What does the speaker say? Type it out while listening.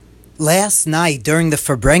Last night, during the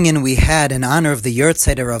Farbrengen we had in honor of the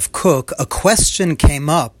Yurtzeit of Kook, a question came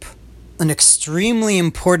up, an extremely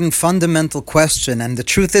important fundamental question, and the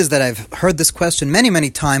truth is that I've heard this question many, many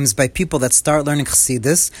times by people that start learning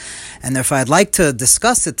Chassidus, and therefore I'd like to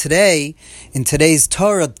discuss it today, in today's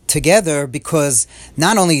Torah, together, because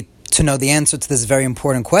not only to know the answer to this very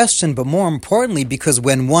important question, but more importantly, because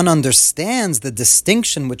when one understands the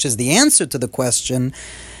distinction, which is the answer to the question,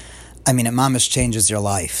 it mamish changes your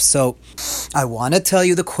life. So, I want to tell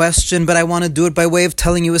you the question, but I want to do it by way of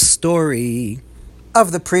telling you a story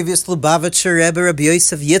of the previous Lubavitcher Rebbe, Rabbi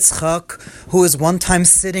Yosef Yitzchak, who was one time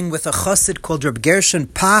sitting with a chassid called Reb Gershon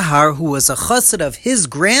Pahar, who was a chassid of his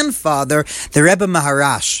grandfather, the Rebbe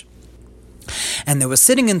Maharash. And they were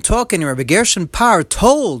sitting and talking, and Rebbe Gershon Pahar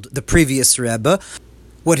told the previous Rebbe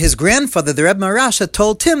what his grandfather, the Rebbe Maharash, had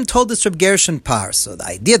told him, told this Rebbe Gershon Pahar. So the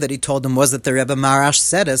idea that he told him was that the Rebbe Maharash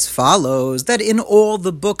said as follows, that in all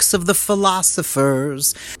the books of the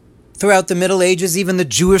philosophers, throughout the Middle Ages, even the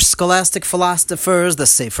Jewish scholastic philosophers, the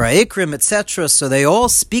Sefer HaIkrim, etc., so they all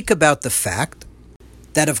speak about the fact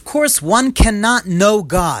that, of course, one cannot know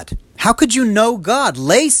God. How could you know God?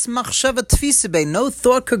 Leis machshava tfisa, no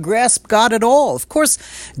thought could grasp God at all. Of course,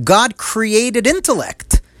 God created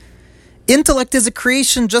intellect. Intellect is a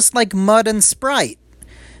creation just like mud and Sprite.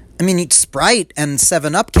 Sprite and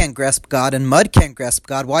 7-Up can't grasp God and mud can't grasp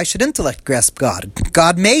God. Why should intellect grasp God?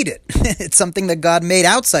 God made it. It's something that God made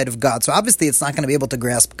outside of God. So obviously it's not going to be able to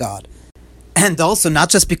grasp God. And also, not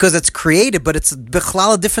just because it's created, but it's a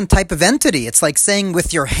different type of entity. It's like saying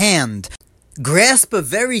with your hand, grasp a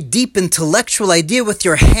very deep intellectual idea with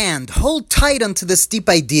your hand. Hold tight onto this deep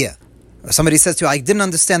idea. Somebody says to you, I didn't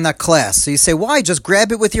understand that class. So you say, why? Just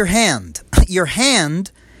grab it with your hand. Your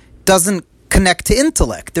hand doesn't connect to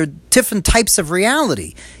intellect. There are different types of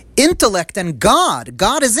reality. Intellect and God.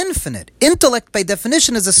 God is infinite. Intellect, by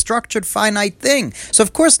definition, is a structured, finite thing. So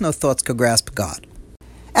of course no thoughts could grasp God.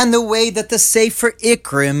 And the way that the Sefer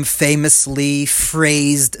Ikrim famously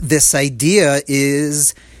phrased this idea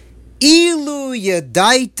is, Ilu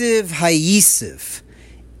yadaitiv hayisiv.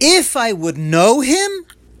 If I would know him,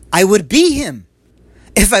 I would be him.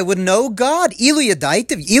 If I would know God, ilu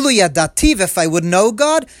yadativ, if I would know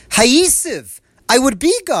God, hayisiv, I would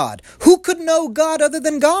be God. Who could know God other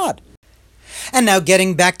than God? And now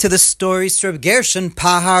getting back to the story, Reb Gershon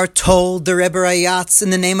Pahar told the Rebbe Rayatz in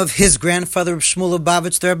the name of his grandfather, Reb Shmuel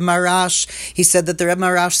Lubavitch, the Rebbe Maharash. He said that the Rebbe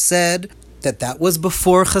Maharash said that was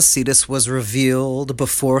before Chassidus was revealed.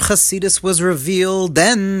 Before Chassidus was revealed,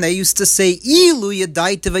 then they used to say, Ilu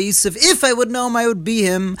yadaitiv hayisiv, if I would know him, I would be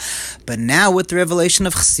him. But now with the revelation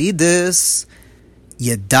of Chassidus,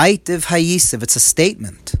 yadaitiv hayisiv, it's a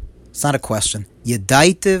statement. It's not a question.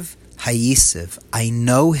 Yadaitiv hayisiv, I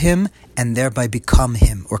know him and thereby become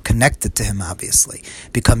him, or connected to him, obviously.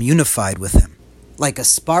 Become unified with him. Like a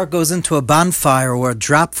spark goes into a bonfire or a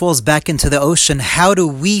drop falls back into the ocean, how do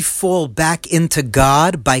we fall back into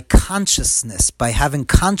God? By consciousness, by having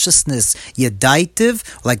consciousness,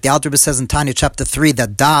 yadaitiv, like the Alter Rebbe says in Tanya chapter 3,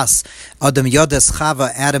 that das, Adam yodes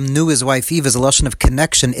Chava, Adam knew his wife Eve, is a lotion of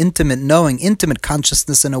connection, intimate knowing, intimate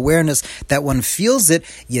consciousness and awareness, that one feels it,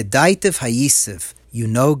 yadaitiv hayisiv. You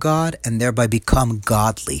know God and thereby become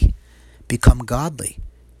godly. Become godly.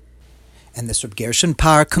 And this Reb Gershon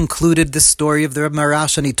Pahar concluded the story of the Rebbe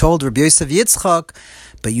Maharash, and he told Rabbi Yosef Yitzchak,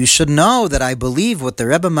 but you should know that I believe what the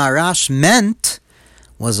Rebbe Maharash meant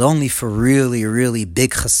was only for really, really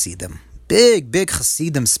big Hasidim. Big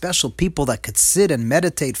Hasidim, special people that could sit and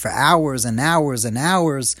meditate for hours and hours and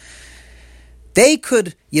hours. They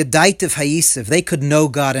could, yadaitiv hayisiv, they could know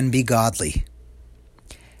God and be godly.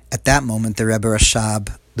 At that moment, the Rebbe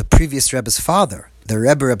Rashab, the previous Rebbe's father, the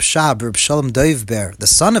Rebbe Reb Shab, Reb Shalom Doivber, the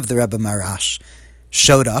son of the Rebbe Maharash,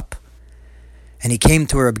 showed up, and he came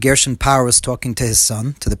to where Reb Gershon Pahar was talking to his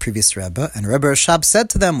son, to the previous Rebbe, and Rebbe Rashab said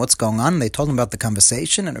to them, what's going on? And they told him about the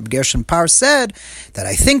conversation, and Reb Gershon Pahar said that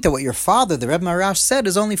I think that what your father, the Rebbe Maharash, said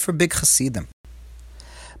is only for big Hasidim.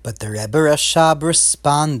 But the Rebbe Rashab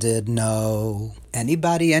responded, no.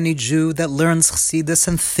 Anybody, any Jew that learns Chassidus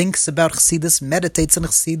and thinks about Chassidus, meditates on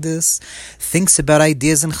Chassidus, thinks about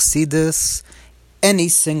ideas in Chassidus, any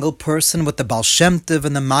single person, what the Baal Shem Tov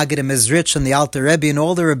and the Maggid Mezritch and the Alter Rebbe and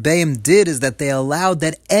all the Rebbeim did is that they allowed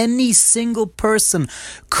that any single person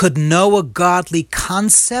could know a godly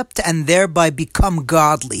concept and thereby become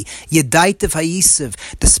godly. Yadaitiv hayisiv,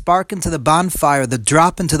 the spark into the bonfire, the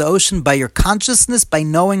drop into the ocean by your consciousness, by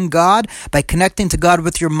knowing God, by connecting to God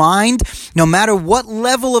with your mind. No matter what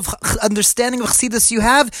level of understanding of Chassidus you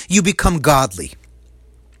have, you become godly.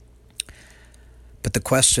 But the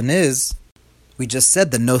question is, we just said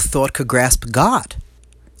that no thought could grasp God.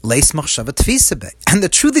 Leis machshava tfisa bey. And the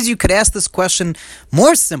truth is, you could ask this question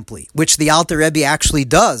more simply, which the Alter Rebbe actually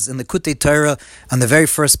does in the Kutei Torah on the very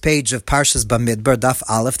first page of Parshas Bamidbar, Daf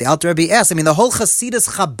Aleph. The Alter Rebbe asks, the whole Chasidus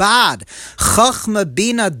Chabad, Chachma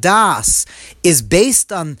Bina Das, is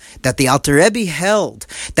based on that the Alter Rebbe held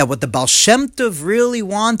that what the Baal Shem Tov really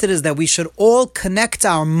wanted is that we should all connect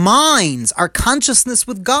our minds, our consciousness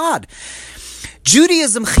with God.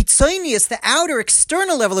 Judaism, chitzonius, the outer,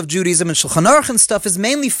 external level of Judaism and Shulchan Aruch and stuff, is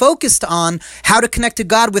mainly focused on how to connect to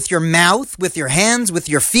God with your mouth, with your hands, with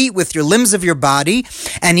your feet, with your limbs of your body.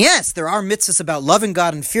 And yes, there are mitzvahs about loving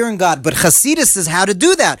God and fearing God, but Chassidus is how to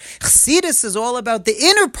do that. Chassidus is all about the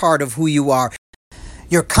inner part of who you are.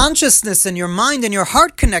 Your consciousness and your mind and your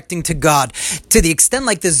heart connecting to God, to the extent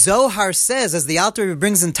like the Zohar says, as the Alter Rebbe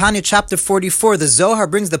brings in Tanya chapter 44, the Zohar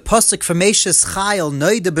brings the pasuk from Eshes Chayil,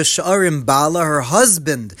 Noida b'sha'arim Bala, her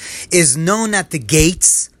husband is known at the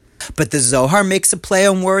gates. But the Zohar makes a play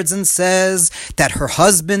on words and says that her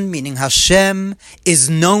husband, meaning Hashem, is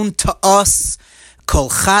known to us.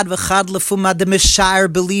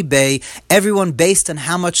 Everyone based on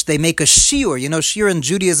how much they make a shiur. You know, shiur in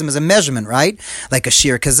Judaism is a measurement, right? Like a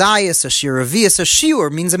shiur kazayas, a shiur avias, a shiur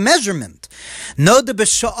means a measurement. No, the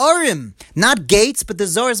b'sha'arim, not gates, but the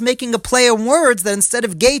Zohar is making a play on words that instead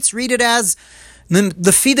of gates, read it as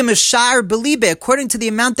the fidim is sha'ar belibe, according to the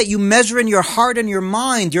amount that you measure in your heart and your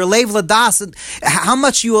mind, your leiv ladas, how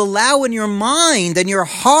much you allow in your mind and your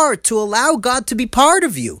heart to allow God to be part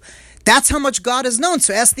of you. That's how much God is known.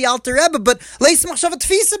 So ask the Alter Rebbe, but leis machshava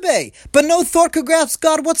tfisa bey, but no thought could grasp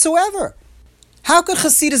God whatsoever. How could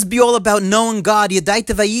Chassidus be all about knowing God,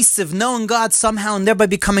 Yadaita Vayisiv, knowing God somehow and thereby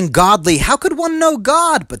becoming godly? How could one know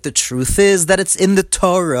God? But the truth is that it's in the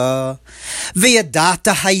Torah.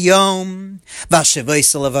 V'yadata hayom,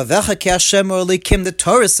 v'ashevoisel avavecha ki Hashem hu Elikim. The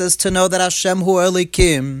Torah says to know that Hashem hu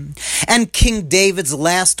Elikim. And King David's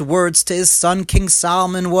last words to his son King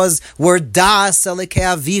Solomon was, das Elikei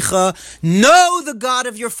avicha, know the God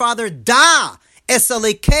of your father, da. Know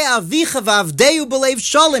the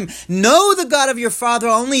God of your father,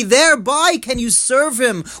 only thereby can you serve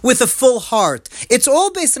him with a full heart. It's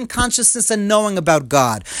all based on consciousness and knowing about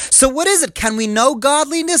God. So what is it? Can we know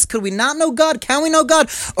godliness? Could we not know God? Can we know God?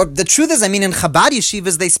 Or the truth is, in Chabad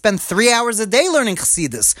yeshivas, they spend 3 hours a day learning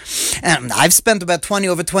Chassidus. And I've spent about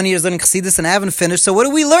over 20 years learning Chassidus and I haven't finished. So what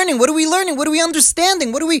are we learning? What are we learning? What are we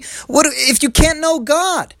understanding? What if you can't know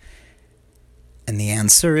God? And the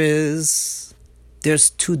answer is,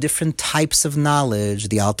 there's 2 different types of knowledge.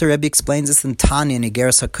 The Alter Rebbe explains this in Tanya in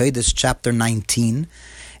Igeres HaKodesh chapter 19,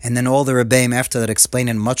 and then all the Rebbeim after that explain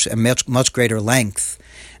in much greater length.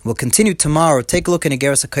 We'll continue tomorrow. Take a look in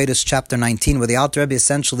Igeres HaKodesh chapter 19, where the Alter Rebbe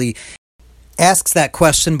essentially asks that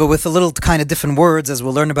question, but with a little kind of different words, as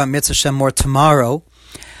we'll learn about Mitzvah Shem more tomorrow.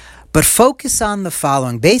 But focus on the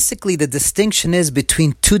following. Basically, the distinction is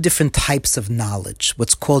between 2 different types of knowledge.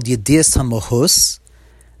 What's called Yedias HaMohus,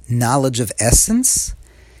 knowledge of essence,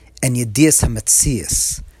 and Yedias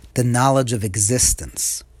HaMetzias, the knowledge of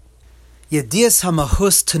existence. Yedias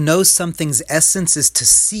HaMahus, to know something's essence, is to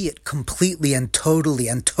see it completely and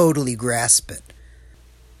totally grasp it.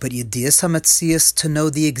 But Yedias HaMetzias, to know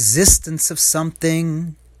the existence of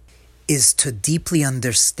something, is to deeply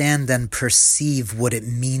understand and perceive what it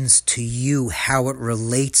means to you, how it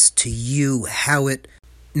relates to you, how it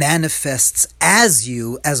manifests as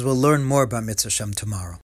you, as we'll learn more about Mitzvah Shem tomorrow.